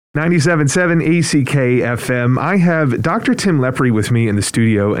97.7 ACK FM. I have Dr. Tim Lepre with me in the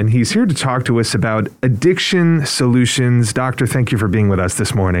studio, and he's here to talk to us about addiction solutions. Doctor, thank you for being with us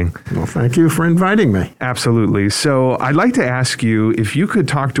this morning. Well, thank you for inviting me. Absolutely. So I'd like to ask you if you could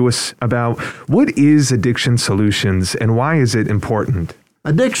talk to us about what is addiction solutions and why is it important?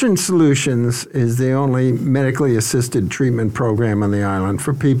 Addiction Solutions is the only medically assisted treatment program on the island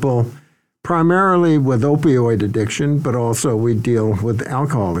for people primarily with opioid addiction, but also we deal with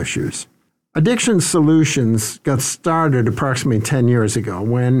alcohol issues. Addiction Solutions got started approximately 10 years ago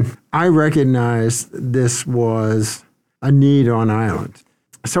when I recognized this was a need on island.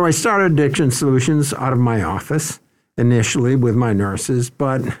 So I started Addiction Solutions out of my office initially with my nurses,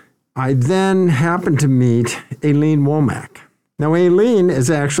 but I then happened to meet Aileen Womack. Now, Aileen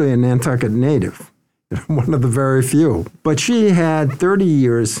is actually a Nantucket native, one of the very few. But she had 30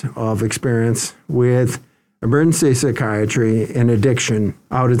 years of experience with emergency psychiatry and addiction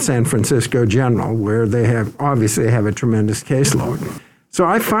out at San Francisco General, where they obviously have a tremendous caseload. So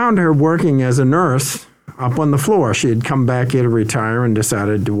I found her working as a nurse up on the floor. She had come back here to retire and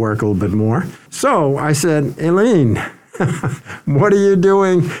decided to work a little bit more. So I said, Aileen, what are you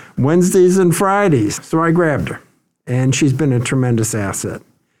doing Wednesdays and Fridays? So I grabbed her, and she's been a tremendous asset.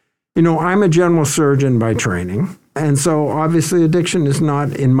 You know, I'm a general surgeon by training, and so obviously addiction is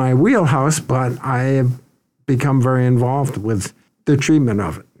not in my wheelhouse, but I have become very involved with the treatment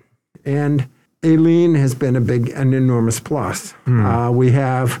of it. And Aileen has been an enormous plus. We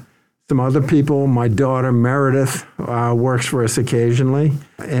have some other people. My daughter, Meredith, works for us occasionally,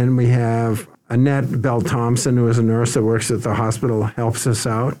 and we have Annette Bell Thompson, who is a nurse that works at the hospital, helps us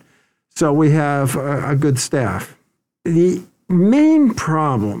out. So we have a good staff. The main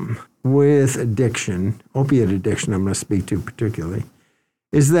problem with addiction, opiate addiction I'm going to speak to particularly,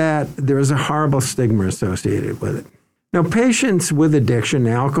 is that there is a horrible stigma associated with it. Now, patients with addiction,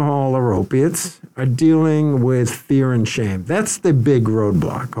 alcohol or opiates, are dealing with fear and shame. That's the big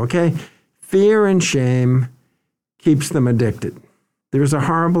roadblock, okay? Fear and shame keeps them addicted. There's a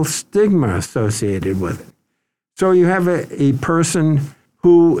horrible stigma associated with it. So you have a person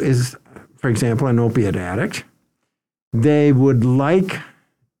who is, for example, an opiate addict. They would like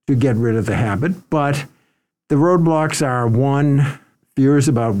to get rid of the habit, but the roadblocks are, one, fears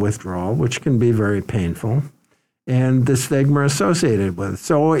about withdrawal, which can be very painful, and the stigma associated with it.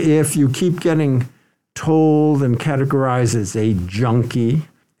 So if you keep getting told and categorized as a junkie,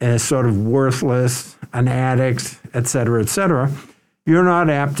 as sort of worthless, an addict, et cetera, you're not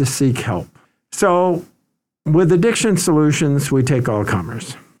apt to seek help. So with Addiction Solutions, we take all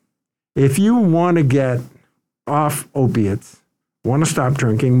comers. If you want to get off opiates, want to stop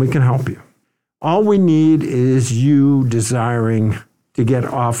drinking, we can help you. All we need is you desiring to get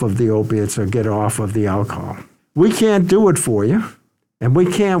off of the opiates or get off of the alcohol. We can't do it for you, and we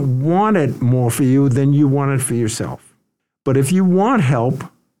can't want it more for you than you want it for yourself. But if you want help,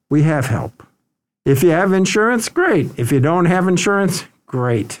 we have help. If you have insurance, great. If you don't have insurance,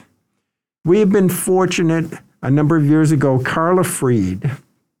 great. We have been fortunate. A number of years ago, Carla Freed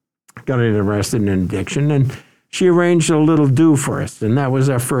got interested in addiction, and she arranged a little do for us, and that was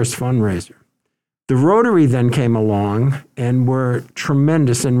our first fundraiser. The Rotary then came along and were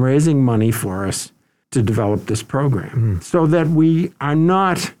tremendous in raising money for us to develop this program so that we are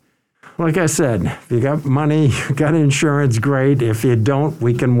not, like I said, if you got money, you got insurance, great. If you don't,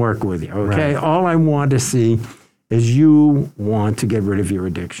 we can work with you, okay? Right. All I want to see is you want to get rid of your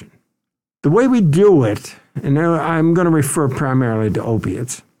addiction. The way we do it, and I'm going to refer primarily to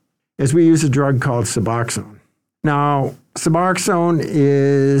opiates, is we use a drug called Suboxone. Now, Suboxone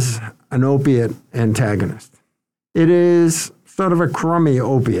is an opiate antagonist. It is sort of a crummy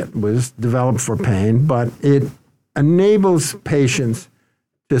opiate. It was developed for pain, but it enables patients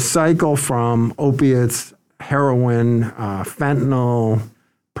to cycle from opiates, heroin, fentanyl,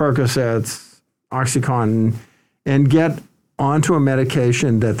 Percocets, OxyContin, and get onto a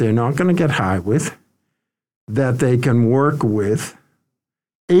medication that they're not going to get high with, that they can work with.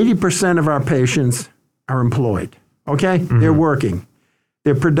 80% of our patients are employed, okay? They're working.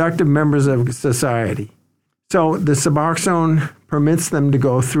 They're productive members of society. So the Suboxone permits them to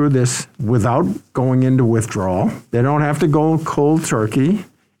go through this without going into withdrawal. They don't have to go cold turkey.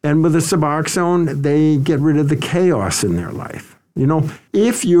 And with the Suboxone, they get rid of the chaos in their life. You know,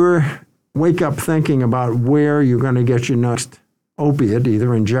 if you wake up thinking about where you're going to get your next opiate, either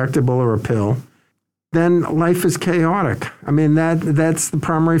injectable or a pill, then life is chaotic. I mean, that's the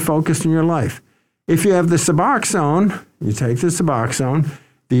primary focus in your life. If you have the Suboxone, you take the Suboxone,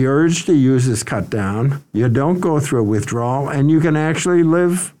 the urge to use is cut down, you don't go through a withdrawal, and you can actually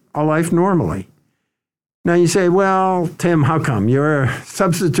live a life normally. Now you say, well, Tim, how come? You're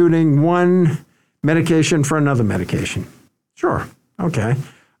substituting one medication for another medication. Sure, okay.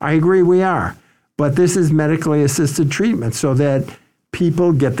 I agree we are. But this is medically assisted treatment so that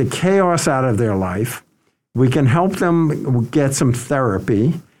people get the chaos out of their life. We can help them get some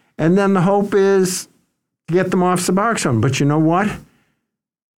therapy. And then the hope is to get them off Suboxone. But you know what?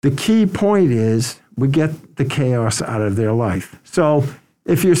 The key point is we get the chaos out of their life. So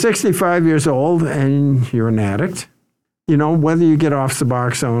if you're 65 years old and you're an addict, whether you get off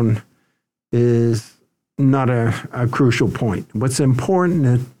Suboxone is not a crucial point. What's important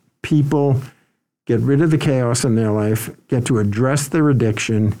is people get rid of the chaos in their life, get to address their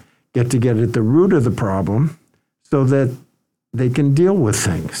addiction, get at the root of the problem so that they can deal with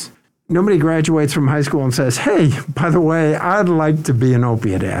things. Nobody graduates from high school and says, hey, by the way, I'd like to be an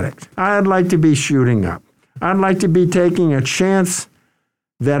opiate addict. I'd like to be shooting up. I'd like to be taking a chance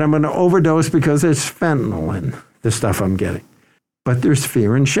that I'm going to overdose because there's fentanyl in the stuff I'm getting. But there's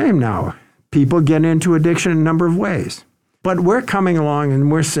fear and shame now. People get into addiction in a number of ways. But we're coming along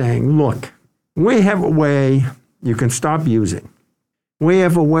and we're saying, look, we have a way you can stop using. We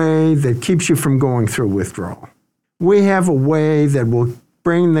have a way that keeps you from going through withdrawal. We have a way that will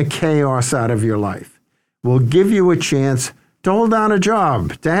bring the chaos out of your life. We'll give you a chance to hold down a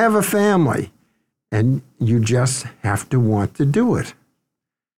job, to have a family, and you just have to want to do it.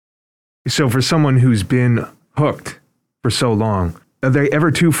 So for someone who's been hooked for so long, are they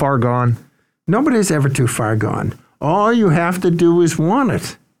ever too far gone? Nobody's ever too far gone. All you have to do is want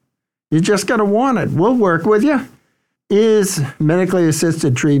it. You just got to want it. We'll work with you. Is medically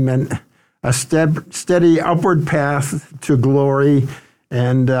assisted treatment a steady upward path to glory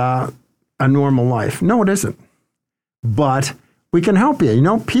and a normal life? No, it isn't. But we can help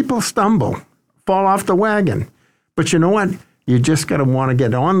you. People stumble, fall off the wagon. But you know what? You just got to want to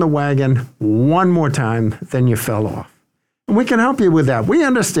get on the wagon one more time, then you fell off. And we can help you with that. We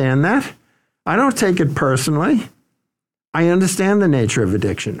understand that. I don't take it personally. I understand the nature of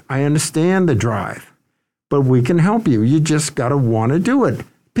addiction. I understand the drive. But we can help you. You just got to want to do it.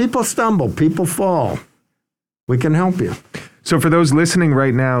 People stumble. People fall. We can help you. So for those listening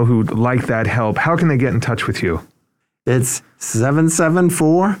right now who'd like that help, how can they get in touch with you? It's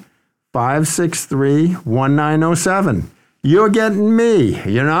 774-563-1907. You're getting me.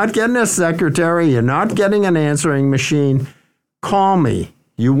 You're not getting a secretary. You're not getting an answering machine. Call me.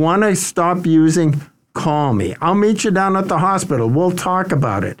 You want to stop using? Call me. I'll meet you down at the hospital. We'll talk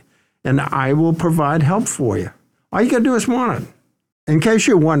about it. And I will provide help for you. All you got to do is want it. In case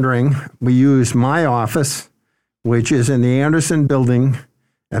you're wondering, we use my office, which is in the Anderson building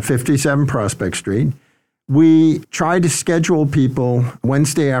at 57 Prospect Street. We try to schedule people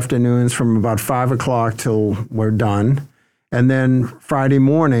Wednesday afternoons from about 5 o'clock till we're done. And then Friday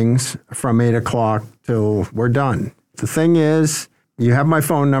mornings from 8 o'clock till we're done. The thing is, you have my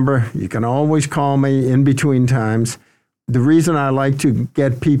phone number. You can always call me in between times. The reason I like to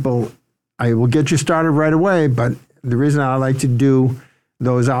get people, I will get you started right away, but the reason I like to do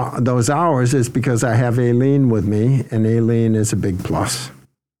those hours is because I have Aileen with me, and Aileen is a big plus.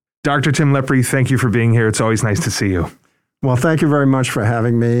 Dr. Tim Lepre, thank you for being here. It's always nice to see you. Well, thank you very much for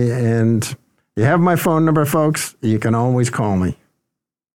having me. And you have my phone number, folks. You can always call me.